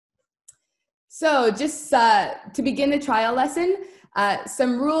So just to begin the trial lesson,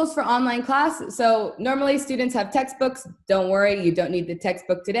 some rules for online class. So normally students have textbooks. Don't worry, you don't need the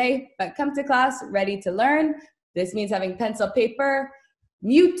textbook today, but come to class ready to learn. This means having pencil, paper.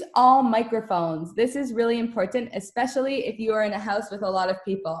 Mute all microphones. This is really important, especially if you are in a house with a lot of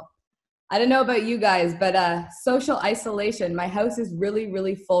people. I don't know about you guys, but social isolation. My house is really,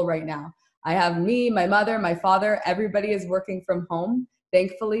 really full right now. I have me, my mother, my father, everybody is working from home.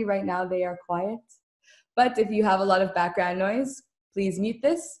 Thankfully, right now they are quiet. But if you have a lot of background noise, please mute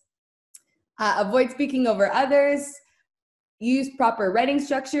this. Avoid speaking over others. Use proper writing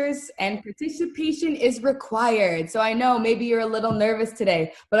structures, and participation is required. So I know maybe you're a little nervous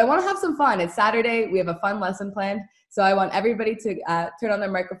today, but I want to have some fun. It's Saturday. We have a fun lesson planned. So I want everybody to turn on their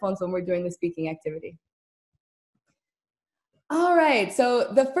microphones when we're doing the speaking activity. All right, so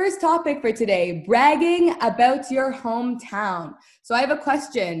the first topic for today, bragging about your hometown. So I have a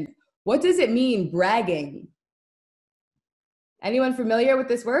question. What does it mean, bragging? Anyone familiar with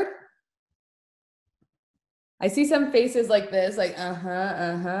this word? I see some faces like this, like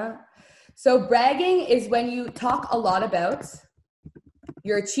So bragging is when you talk a lot about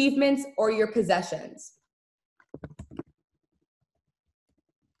your achievements or your possessions.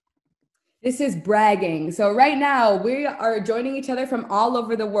 This is bragging. So right now we are joining each other from all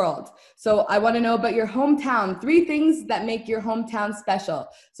over the world. So I want to know about your hometown, 3 things that make your hometown special.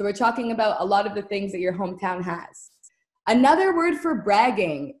 So we're talking about a lot of the things that your hometown has. Another word for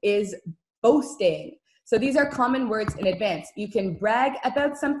bragging is boasting. So these are common words in advance. You can brag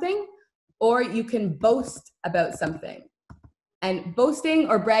about something or you can boast about something. And boasting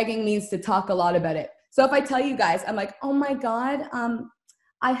or bragging means to talk a lot about it. So if I tell you guys, I'm like, oh my God,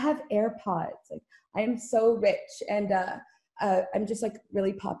 I have AirPods. Like, I am so rich and I'm just like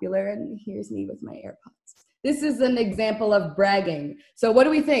really popular and here's me with my AirPods. This is an example of bragging. So what do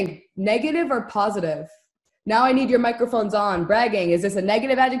we think? Negative or positive? Now I need your microphones on. Bragging, is this a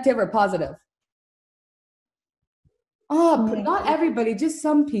negative adjective or positive? Oh, not everybody, just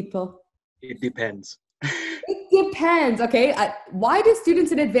some people. It depends. It depends, okay? Why do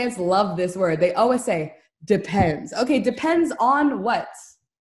students in advance love this word? They always say, depends. Okay, depends on what?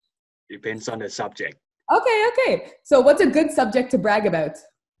 Depends on the subject. Okay. So what's a good subject to brag about?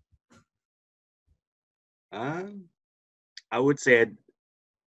 I would say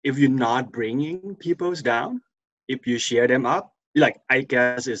if you're not bringing people down, if you share them up, like I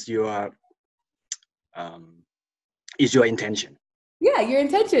guess is your intention. Yeah, your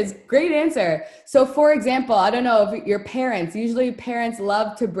intentions. Great answer. So for example, I don't know if your parents, usually parents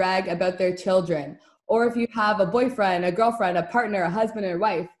love to brag about their children. Or if you have a boyfriend, a girlfriend, a partner, a husband or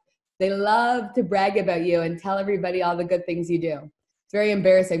wife, they love to brag about you and tell everybody all the good things you do. It's very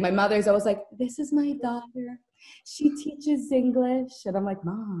embarrassing. My mother's always like, this is my daughter. She teaches English. And I'm like,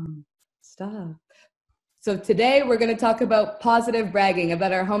 Mom, stop. So today we're going to talk about positive bragging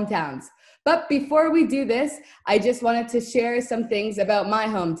about our hometowns. But before we do this, I just wanted to share some things about my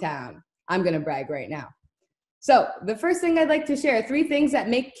hometown. I'm going to brag right now. So the first thing I'd like to share, 3 things that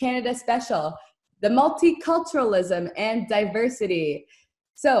make Canada special: the multiculturalism and diversity.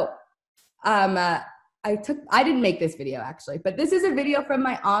 So I didn't make this video actually, but this is a video from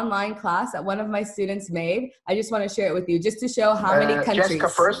my online class that one of my students made. I just want to share it with you just to show how many countries. Jessica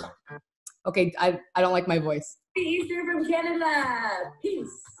first. Okay, I don't like my voice. Easter from Canada. Peace.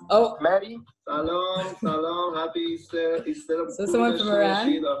 Oh, Maddie. سلام happy Easter. So someone from Iran.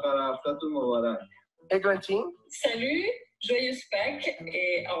 Eglantine. Salut, joyeuse Pâques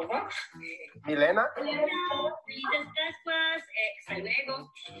et au revoir. Milena. Felices Pascuas et Salvego.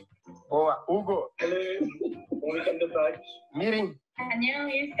 Boa. Hugo. Bon week-end de Pâques. Mirim. 안녕,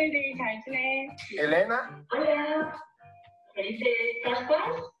 Easter 잘 지내? Elena. Hola. Felices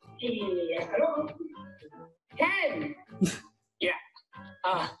Pascuas y hasta luego. Ken. Yeah.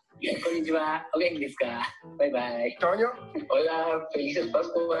 Konnichiwa. Okay, desu ka? Bye bye. Toño. Hola, felices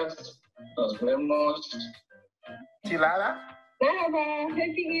Pascuas. Nos vemos. Tilala. Merhaba,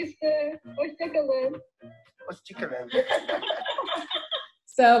 happy Easter. Hoşçakalın. Hoşçakalın.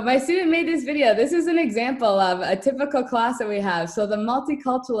 So my student made this video. This is an example of a typical class that we have. So the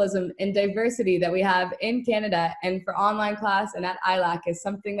multiculturalism and diversity that we have in Canada and for online class and at ILAC is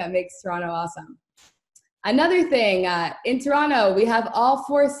something that makes Toronto awesome. Another thing, in Toronto, we have all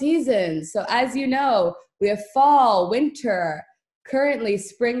 4 seasons. So as you know, we have fall, winter, currently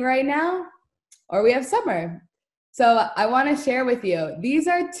spring right now, or we have summer. So I want to share with you, these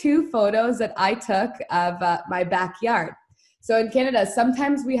are 2 photos that I took of my backyard. So in Canada,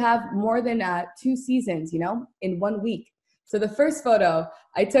 sometimes we have more than 2 seasons, in 1 week. So the first photo,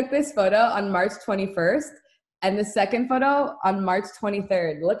 I took this photo on March 21st, and the second photo on March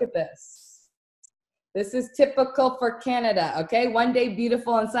 23rd. Look at this. This is typical for Canada, okay? One day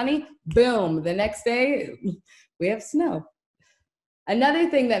beautiful and sunny, boom. The next day, we have snow. Another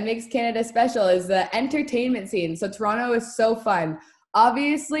thing that makes Canada special is the entertainment scene. So Toronto is so fun.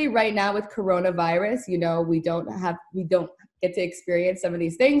 Obviously, right now with coronavirus, you know, we don't get to experience some of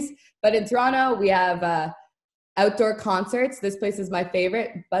these things. But in Toronto, we have outdoor concerts. This place is my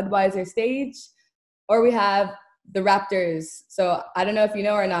favorite, Budweiser Stage. Or we have the Raptors. So I don't know if you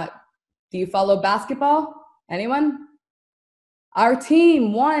know or not. Do you follow basketball? Anyone? Our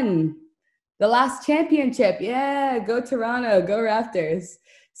team won the last championship. Yeah, go Toronto, go Raptors.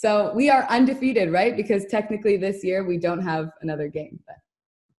 So we are undefeated, right? Because technically this year we don't have another game, but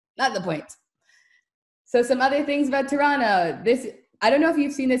not the point. So some other things about Toronto. I don't know if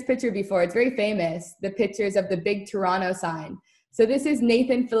you've seen this picture before. It's very famous, the pictures of the big Toronto sign. So this is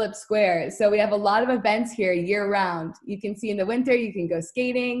Nathan Phillips Square. So we have a lot of events here year round. You can see in the winter, you can go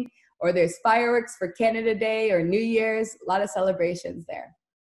skating, or there's fireworks for Canada Day or New Year's, a lot of celebrations there.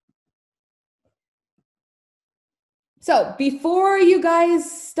 So before you guys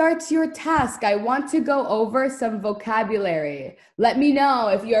start your task, I want to go over some vocabulary. Let me know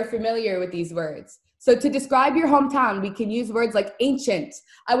if you are familiar with these words. So to describe your hometown, we can use words like ancient.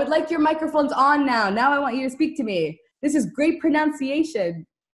 I would like your microphones on now. Now I want you to speak to me. This is great pronunciation.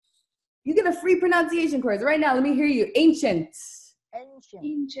 You get a free pronunciation course right now. Let me hear you. Ancient. Ancient.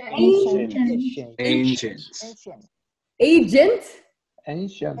 Ancient. Ancient. Agent.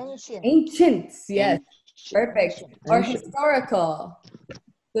 Ancient. Ancient. Yes. Perfect. Or historical.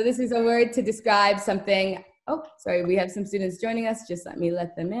 So this is a word to describe something. Oh, sorry. We have some students joining us. Just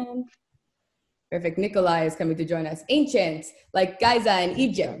let them in. Perfect. Nikolai is coming to join us. Ancient, like Giza in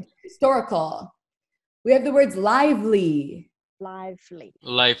Egypt. Historical. We have the words lively. Lively.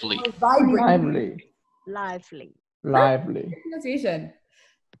 Lively. Vibrant. Lively. Pronunciation.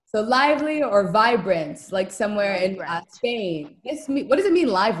 So lively or vibrant, like somewhere in Spain. What does it mean,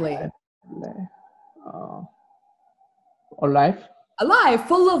 lively? Alive. Alive,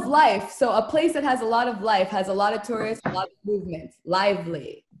 full of life. So a place that has a lot of life, has a lot of tourists, a lot of movement.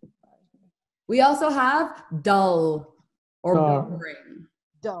 Lively. We also have dull or boring.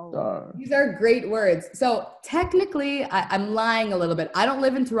 Dull. These are great words. So technically, I'm lying a little bit. I don't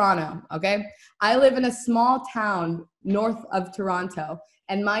live in Toronto, okay? I live in a small town north of Toronto,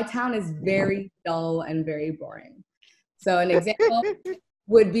 and my town is very dull and very boring. So an example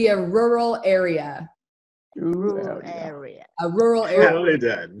would be a rural area. Rural area. A rural area. Well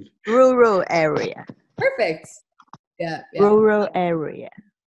done. Rural area. Perfect. Yeah. Rural area.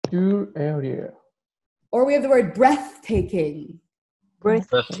 Or we have the word breathtaking.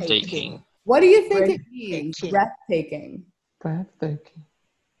 Breathtaking. What do you think it means? Breathtaking. Breathtaking.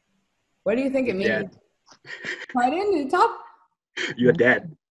 What do you think it means? Dead. Right in the top? You're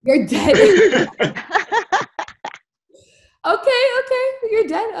dead. You're dead. Okay. You're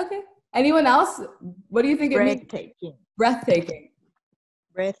dead. Okay. Anyone else? What do you think it means? Breathtaking.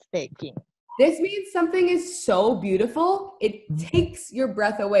 Breathtaking. This means something is so beautiful, it takes your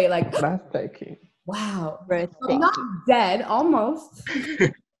breath away. Like, Breathtaking. wow. Breathtaking. I'm not dead, almost.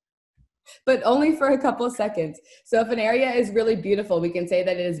 But only for a couple of seconds. So if an area is really beautiful, we can say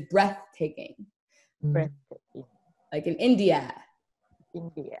that it is breathtaking. Breathtaking. Like in India.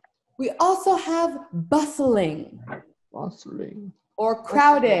 India. We also have bustling. Bustling. Or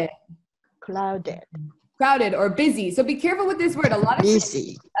crowded. Crowded. Or busy. So be careful with this word. A lot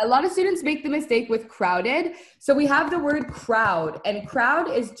of students make the mistake with crowded. So we have the word crowd, and crowd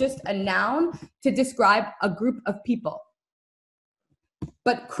is just a noun to describe a group of people.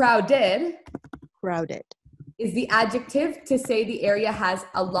 But crowded is the adjective to say the area has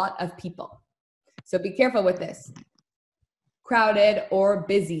a lot of people. So be careful with this. Crowded or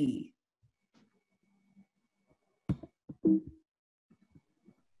busy.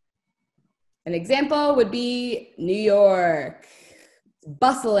 An example would be New York. It's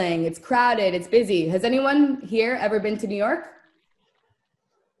bustling, it's crowded, it's busy. Has anyone here ever been to New York?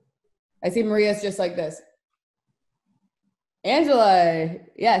 I see Maria's just like this. Angela,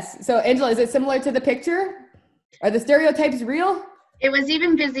 yes. So Angela, is it similar to the picture? Are the stereotypes real? It was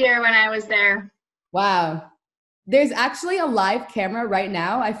even busier when I was there. Wow. There's actually a live camera right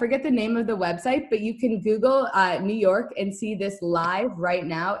now. I forget the name of the website, but you can Google New York and see this live right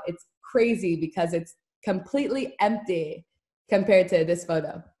now. It's crazy because it's completely empty compared to this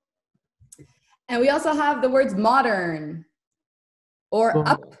photo. And we also have the words modern or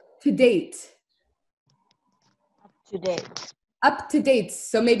up to date. Up to date.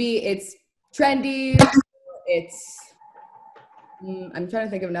 So maybe it's trendy. It's, I'm trying to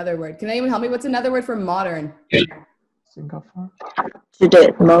think of another word. Can anyone help me? What's another word for modern? Singapore.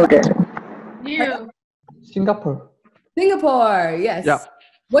 New. Singapore. Singapore, yes. Yeah.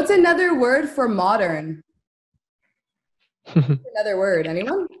 What's another word for modern? Another word,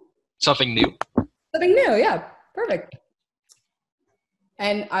 anyone? Something new. Something new, yeah. Perfect.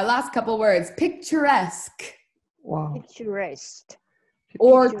 And our last couple words, picturesque Wow. Picturesque.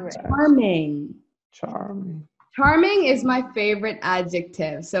 or Picturesque. charming. Charming. Charming is my favorite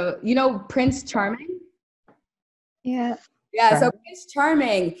adjective. So, you know Prince Charming? Yeah. Yeah, so Charming. Prince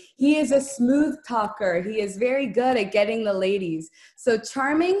Charming, he is a smooth talker. He is very good at getting the ladies. So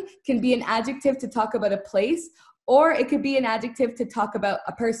charming can be an adjective to talk about a place, or it could be an adjective to talk about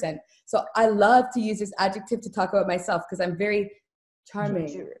a person. So I love to use this adjective to talk about myself because I'm very charming,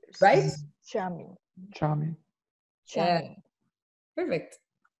 Picturesque. right? Charming. Yeah. Charming. Perfect.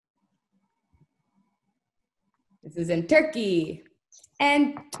 This is in Turkey.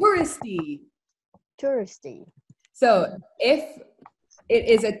 And touristy. Touristy. So if it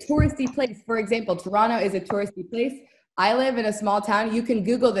is a touristy place, for example, Toronto is a touristy place. I live in a small town. You can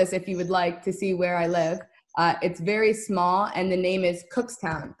Google this if you would like to see where I live. It's very small, and the name is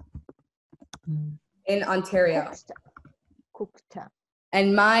Cookstown in Ontario. Cookstown.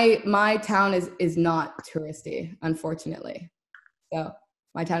 And my town is not touristy, unfortunately. So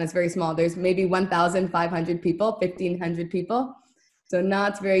my town is very small. There's maybe 1,500 people, 1,500 people. So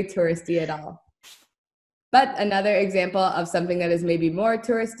not very touristy at all. But another example of something that is maybe more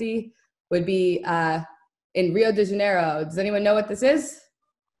touristy would be in Rio de Janeiro. Does anyone know what this is?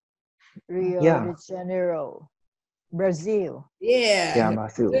 Rio de Janeiro. Brazil. Yeah. Yeah,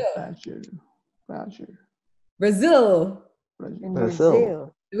 Brazil. Brazil. In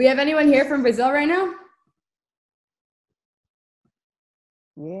Brazil. Do we have anyone here from Brazil right now?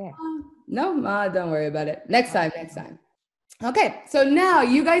 Yeah. No? Don't worry about it. Next time. Okay, so now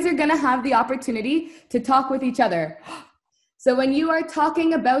you guys are gonna have the opportunity to talk with each other. So when you are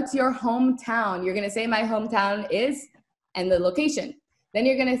talking about your hometown, you're gonna say my hometown is, and the location. Then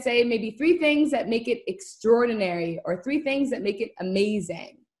you're gonna say maybe 3 things that make it extraordinary or 3 things that make it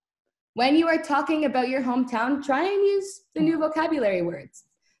amazing. When you are talking about your hometown, try and use the new vocabulary words.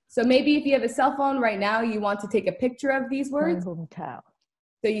 So maybe if you have a cell phone right now, you want to take a picture of these words My hometown.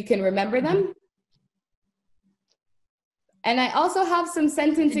 so you can remember them. And I also have some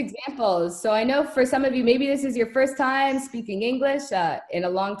sentence examples. So I know for some of you, maybe this is your first time speaking English in a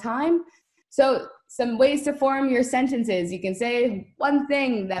long time. So some ways to form your sentences. You can say, one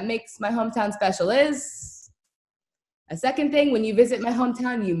thing that makes my hometown special is. A second thing, when you visit my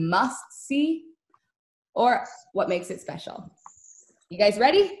hometown, you must see. Or what makes it special. You guys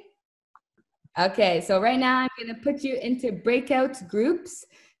ready? Okay, so right now I'm gonna put you into breakout groups.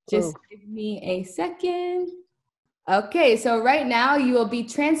 Just give me a second. Okay, so right now you will be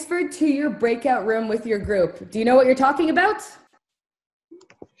transferred to your breakout room with your group. Do you know what you're talking about?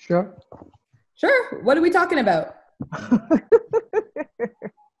 Sure. Sure, what are we talking about?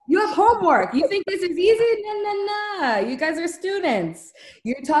 You have homework. You think this is easy? No. You guys are students.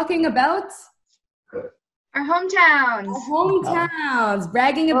 You're talking about? Our hometowns. Our hometowns.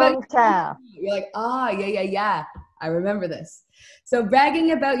 Bragging about Hometown. You're like, yeah. I remember this. So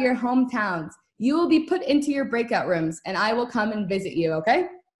bragging about your hometowns. You will be put into your breakout rooms and I will come and visit you, okay?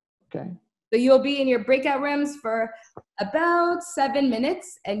 Okay. So you will be in your breakout rooms for about 7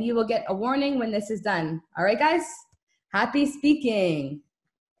 minutes and you will get a warning when this is done. All right, guys? Happy speaking.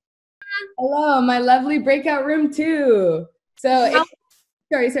 Hello, my lovely breakout room too. So,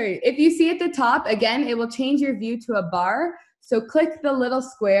 if you see at the top, again, it will change your view to a bar. So click the little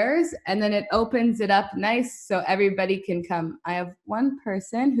squares and then it opens it up nice so everybody can come. I have one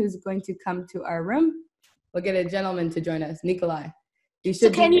person who's going to come to our room. We'll get a gentleman to join us, Nikolai.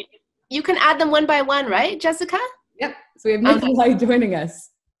 So you can add them one by one, right, Jessica? Yep, so we have Nikolai joining us.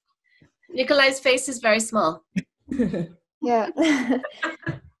 Nikolai's face is very small. Yeah.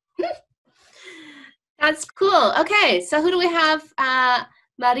 That's cool. Okay, so who do we have?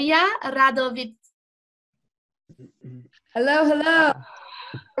 Maria Radovic. Hello,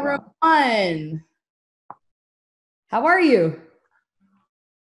 everyone. How are you?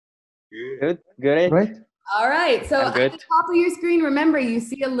 Good. Right. All right, so at the good. top of your screen, remember you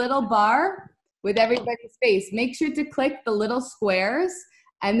see a little bar with everybody's face. Make sure to click the little squares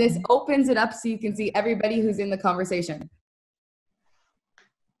and this opens it up so you can see everybody who's in the conversation.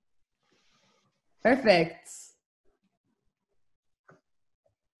 Perfect.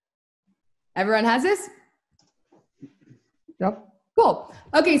 Everyone has this? Yep. Cool.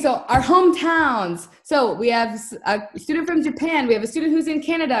 Okay, so our hometowns. So we have a student from Japan. We have a student who's in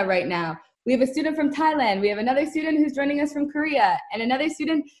Canada right now. We have a student from Thailand. We have another student who's joining us from Korea. And another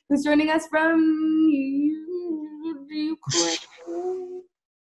student who's joining us from Ukraine.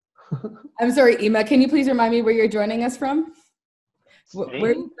 I'm sorry, Ima, can you please remind me where you're joining us from? Where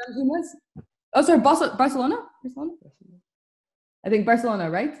are you from, Ima? Oh, sorry, Barcelona? Barcelona? I think Barcelona,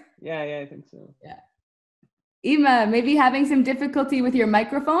 right? Yeah, I think so. Yeah. Ima, maybe having some difficulty with your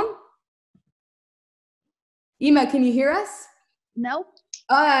microphone? Ima, can you hear us? No.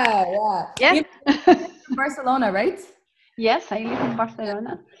 Ah, yeah. Yes. Ima, from Barcelona, right? Yes, I live in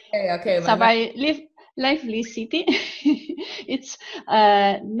Barcelona. Okay. It's a very lively city. It's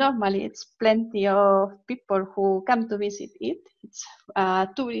normally it's plenty of people who come to visit it. It's a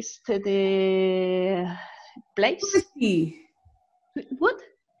tourist place. Touristy. What? Do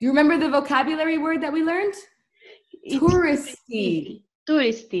you remember the vocabulary word that we learned? Touristy.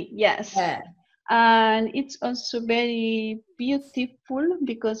 Touristy, yes. Yeah. And it's also very beautiful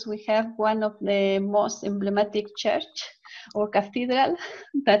because we have one of the most emblematic church or cathedral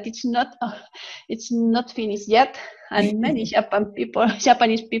that it's not finished yet, and many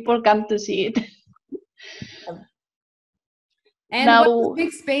Japanese people come to see it. And now, what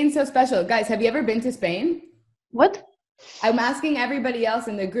makes Spain so special? Guys, have you ever been to Spain? What? I'm asking everybody else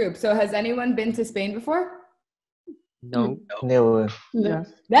in the group. So has anyone been to Spain before? No. Never. No.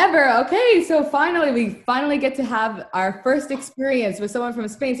 Never. Okay, so we get to have our first experience with someone from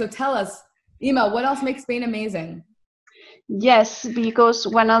Spain. So tell us, Ima, what else makes Spain amazing? Yes, because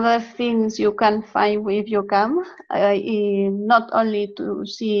one of the things you can find if you come, not only to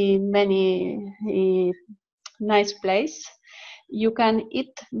see many nice place, you can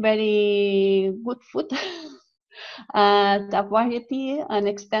eat very good food. A variety, an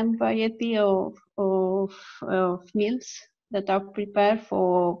extent variety of meals that are prepared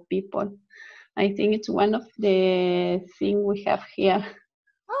for people. I think it's one of the things we have here.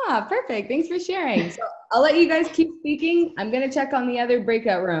 Ah, perfect. Thanks for sharing. So I'll let you guys keep speaking. I'm going to check on the other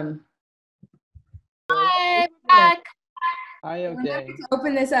breakout room. Hi, back. Hi, okay. To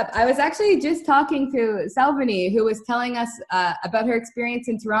open this up, I was actually just talking to Salvini, who was telling us about her experience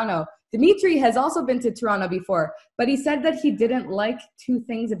in Toronto. Dimitri has also been to Toronto before, but he said that he didn't like two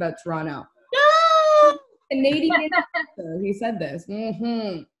things about Toronto. No! Canadian, he said this.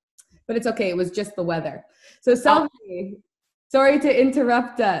 But it's okay. It was just the weather. So Salvini, sorry to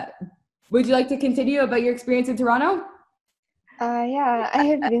interrupt. Would you like to continue about your experience in Toronto? Yeah, I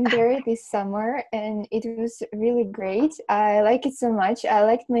have been there this summer and it was really great. I like it so much. I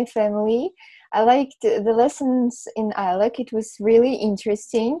liked my family. I liked the lessons in ILOC. It was really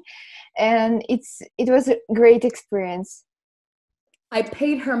interesting and it was a great experience. I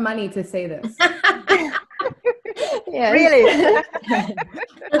paid her money to say this. Yes. Really?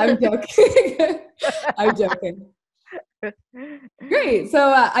 I'm joking. I'm joking. Great.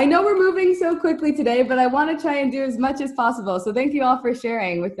 So I know we're moving so quickly today, but I want to try and do as much as possible. So thank you all for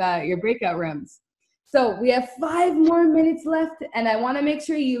sharing with your breakout rooms. So we have 5 more minutes left, and I want to make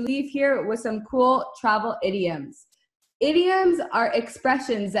sure you leave here with some cool travel idioms. Idioms are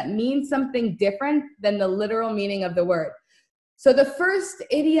expressions that mean something different than the literal meaning of the word. So the first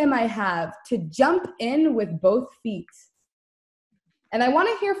idiom I have, to jump in with both feet. And I want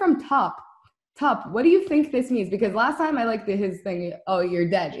to hear from Top. Top, what do you think this means? Because last time I liked his thing, oh, you're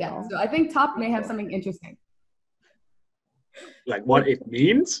dead. Yeah. So I think Top may have something interesting. Like what it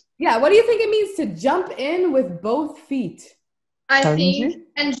means? Yeah, what do you think it means to jump in with both feet? I think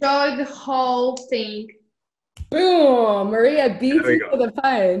enjoy the whole thing. Boom! Maria beats you to the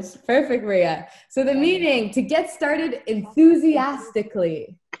punch. Perfect, Maria. So the meaning, to get started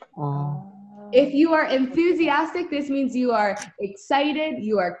enthusiastically. If you are enthusiastic, this means you are excited,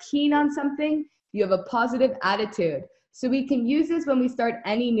 you are keen on something, you have a positive attitude. So we can use this when we start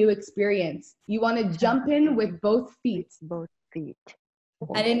any new experience. You want to jump in with both feet. Both feet.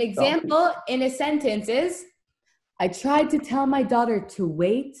 And an example in a sentence is, I tried to tell my daughter to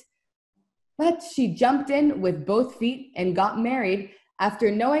wait, but she jumped in with both feet and got married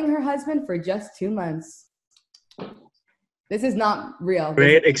after knowing her husband for just 2 months. This is not real.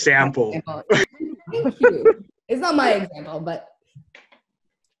 Great example. Thank you. It's not my example, but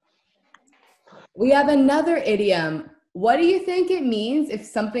we have another idiom. What do you think it means if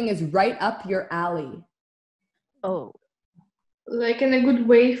something is right up your alley? Oh. Like in a good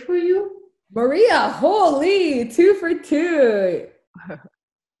way for you? Maria, holy, 2 for 2.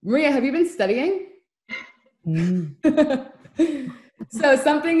 Maria, have you been studying? So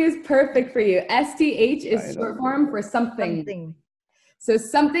something is perfect for you. STH is short form for something. So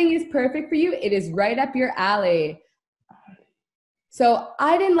something is perfect for you. It is right up your alley. So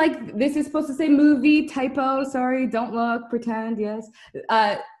I didn't like, this is supposed to say movie, typo, sorry, don't look, pretend, yes.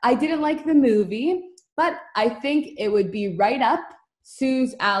 I didn't like the movie, but I think it would be right up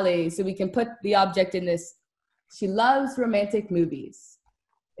Sue's alley. So we can put the object in this. She loves romantic movies.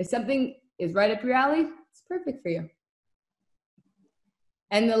 If something is right up your alley, it's perfect for you.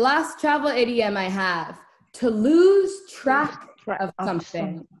 And the last travel idiom I have, to lose track of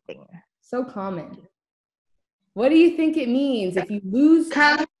something. So common. What do you think it means if you lose?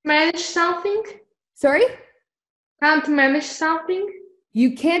 Can't manage something? Sorry? Can't manage something?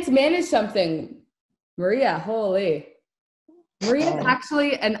 You can't manage something. Maria, holy. Maria's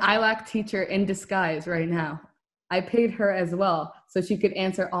actually an ILAC teacher in disguise right now. I paid her as well so she could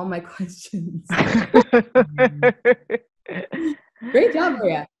answer all my questions. Great job,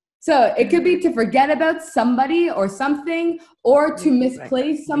 Maria. So it could be to forget about somebody or something, or to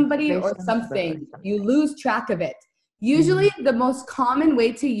misplace somebody or something. You lose track of it. Usually the most common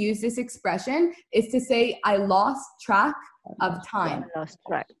way to use this expression is to say, I lost track of time.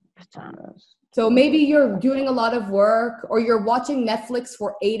 So maybe you're doing a lot of work or you're watching Netflix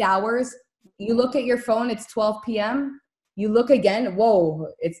for 8 hours. You look at your phone, it's 12 p.m. You look again, whoa,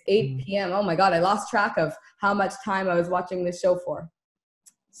 it's 8 p.m. Oh my God, I lost track of how much time I was watching this show for.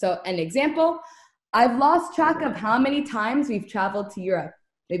 So an example, I've lost track of how many times we've traveled to Europe.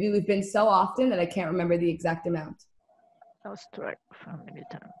 Maybe we've been so often that I can't remember the exact amount. Lost track of how many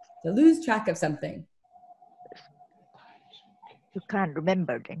times. To lose track of something. You can't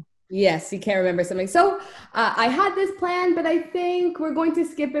remember them. Yes, you can't remember something. So I had this plan, but I think we're going to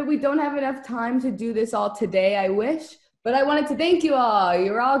skip it. We don't have enough time to do this all today, I wish. But I wanted to thank you all.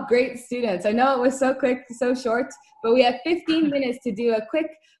 You're all great students. I know it was so quick, so short, but we have 15 minutes to do a quick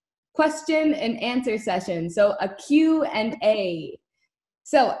question and answer session. So a Q&A.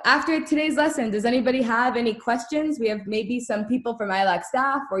 So after today's lesson, does anybody have any questions? We have maybe some people from ILAC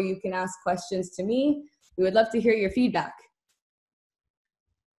staff, or you can ask questions to me. We would love to hear your feedback.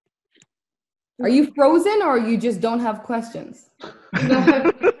 Are you frozen or you just don't have questions? We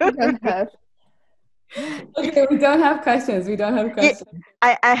don't have. Okay, we don't have questions. We don't have questions.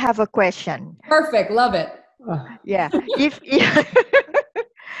 I have a question. Perfect. Love it. Yeah.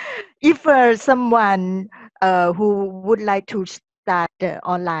 If someone who would like to start the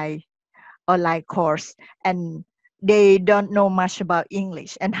online course and they don't know much about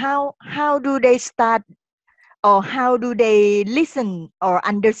English, and how do they start, or how do they listen or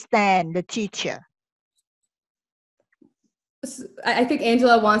understand the teacher? I think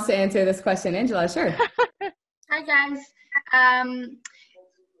Angela wants to answer this question. Angela, sure. Hi, guys.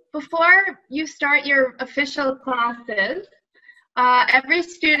 Before you start your official classes, every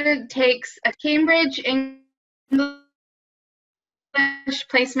student takes a Cambridge English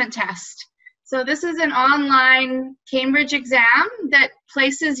placement test. So this is an online Cambridge exam that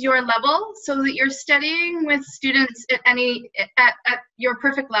places your level so that you're studying with students at your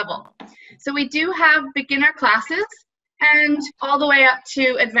perfect level. So we do have beginner classes and all the way up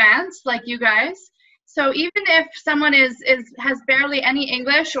to advanced, like you guys. So even if someone has barely any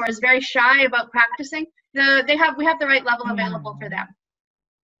English or is very shy about practicing, we have the right level available for them.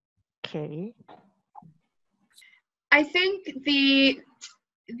 Okay. I think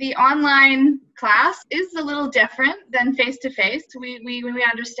the online class is a little different than face-to-face. We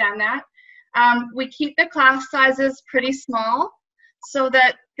understand that. We keep the class sizes pretty small so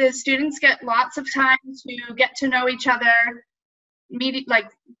that the students get lots of time to get to know each other,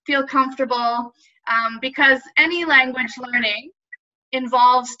 feel comfortable, because any language learning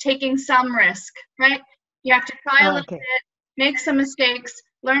involves taking some risk, right? You have to try a little bit, make some mistakes,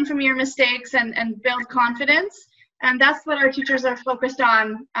 learn from your mistakes, and build confidence. And that's what our teachers are focused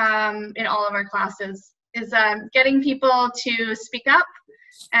on in all of our classes, is getting people to speak up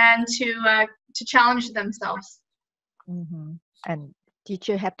and to challenge themselves. Mm-hmm. And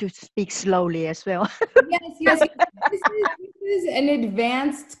teacher have to speak slowly as well. Yes. This is an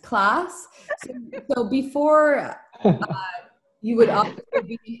advanced class. So before you would obviously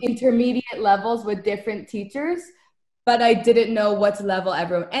be in intermediate levels with different teachers, but I didn't know what level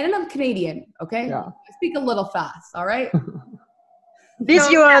everyone, and I'm Canadian, okay? Yeah. I speak a little fast, all right? This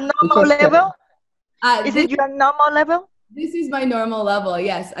is your normal level? Is it your normal level? This is my normal level,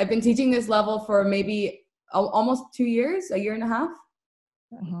 yes. I've been teaching this level for maybe almost 2 years, a year and a half.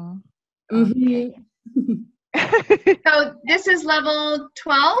 Mm-hmm. Mm-hmm. Okay. So this is level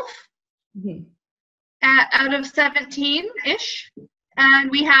 12 out of 17-ish.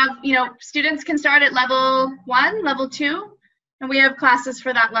 And we have, students can start at level 1, level 2, and we have classes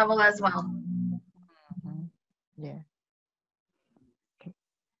for that level as well. Mm-hmm. Yeah. Okay.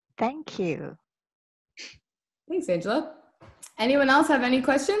 Thank you. Thanks, Angela. Anyone else have any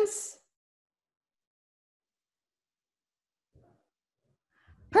questions?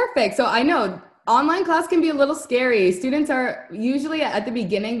 Perfect. So I know online class can be a little scary. Students are usually at the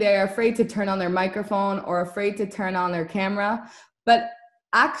beginning, they're afraid to turn on their microphone or afraid to turn on their camera. But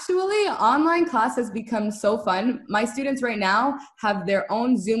Actually, online class has become so fun. My students right now have their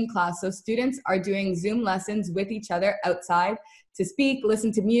own Zoom class. So students are doing Zoom lessons with each other outside to speak,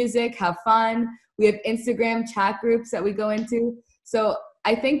 listen to music, have fun. We have Instagram chat groups that we go into. So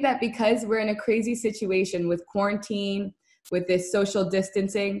I think that because we're in a crazy situation with quarantine, with this social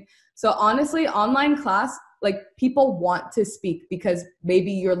distancing, so honestly, online class, like people want to speak because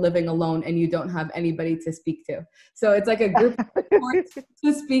maybe you're living alone and you don't have anybody to speak to. So it's like a group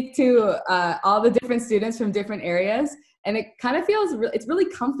to speak to all the different students from different areas. And it kind of feels, it's really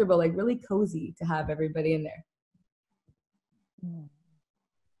comfortable, like really cozy to have everybody in there.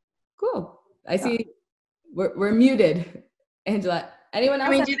 Cool. I see we're muted. Angela, anyone else?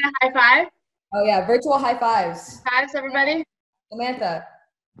 Can we do the high five? Oh yeah, virtual high fives. Fives, everybody. Samantha.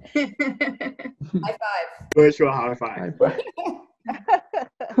 High five. Virtual high five.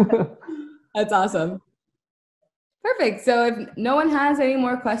 That's awesome. Perfect. So if no one has any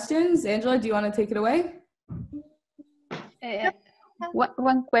more questions, Angela, do you want to take it away?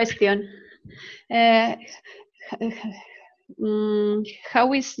 One question.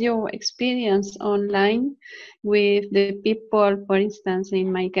 How is your experience online with the people, for instance,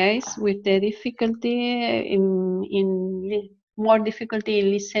 in my case, with the difficulty more difficulty in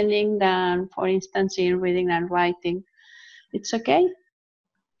listening than, for instance, in reading and writing? It's okay?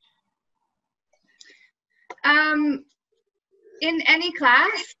 In any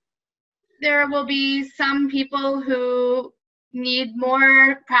class, there will be some people who need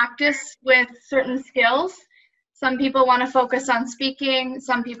more practice with certain skills. Some people want to focus on speaking,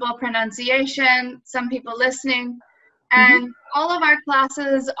 some people pronunciation, some people listening. And all of our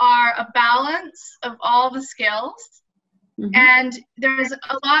classes are a balance of all the skills. And there's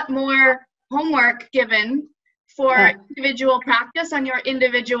a lot more homework given for individual practice on your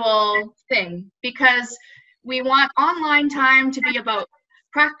individual thing, because we want online time to be about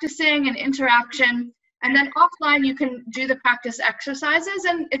practicing and interaction. And then offline, you can do the practice exercises,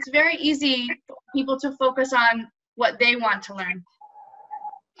 and it's very easy for people to focus on what they want to learn.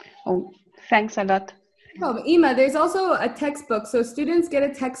 Oh, thanks a lot. Oh, Ima, there's also a textbook. So students get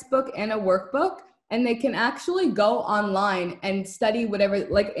a textbook and a workbook, and they can actually go online and study whatever,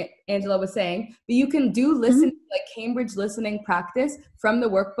 like Angela was saying, but you can do listening, like Cambridge listening practice from the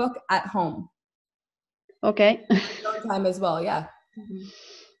workbook at home. Okay. Your time as well, yeah.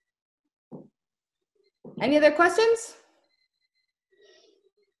 Any other questions?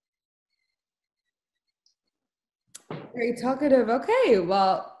 Very talkative. Okay,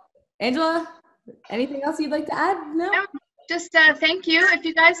 well, Angela, anything else you'd like to add? No? Just thank you. If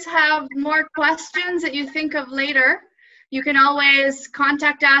you guys have more questions that you think of later, you can always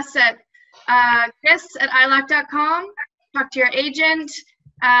contact us at chris@ilac.com, talk to your agent,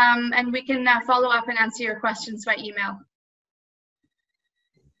 and we can follow up and answer your questions by email.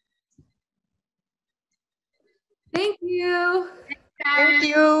 Thank you. Thank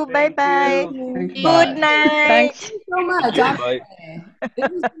you. Bye-bye. Thanks, Good night. Thank you so much. Thank you. Bye. This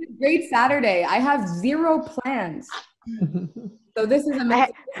has been a great Saturday. I have zero plans. So this is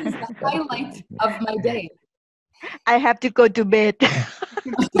amazing. This is the highlight of my day. I have to go to bed.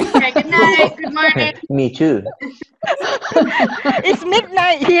 Okay, good night. Good morning. Me too. It's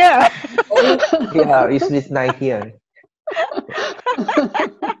midnight here. Yeah, it's midnight here.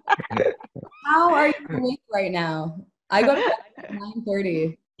 How are you awake right now? I go to bed at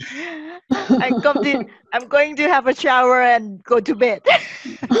 9:30. I'm going to have a shower and go to bed.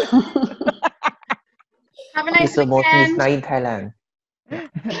 Have a nice It's almost weekend. midnight in Thailand.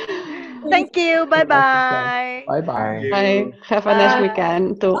 Thank you. Bye-bye. Bye. Bye. Have a nice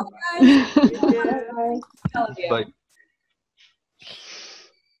weekend too. Bye.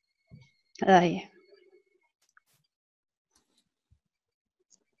 Bye.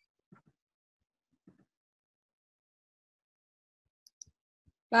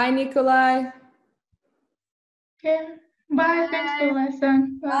 Bye, Nikolai. Okay. Bye. Thanks for the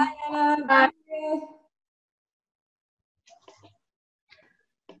lesson. Bye, Anna. Bye.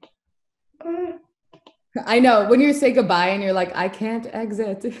 I know, when you say goodbye and you're like, I can't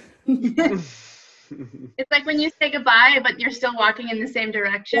exit. It's like when you say goodbye, but you're still walking in the same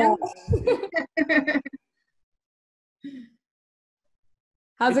direction.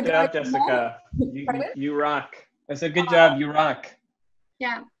 How's it Good going? job, Jessica. You rock. I said, good job, you rock.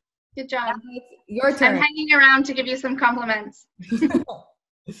 Yeah, good job. Your turn. I'm hanging around to give you some compliments.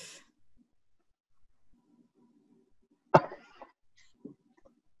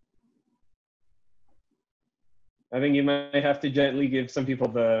 I think you might have to gently give some people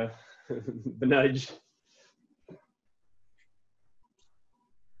the the nudge.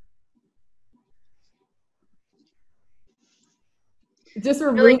 Just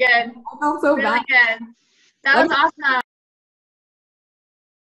removed. Really good. I felt so Really bad. good. That Let was awesome.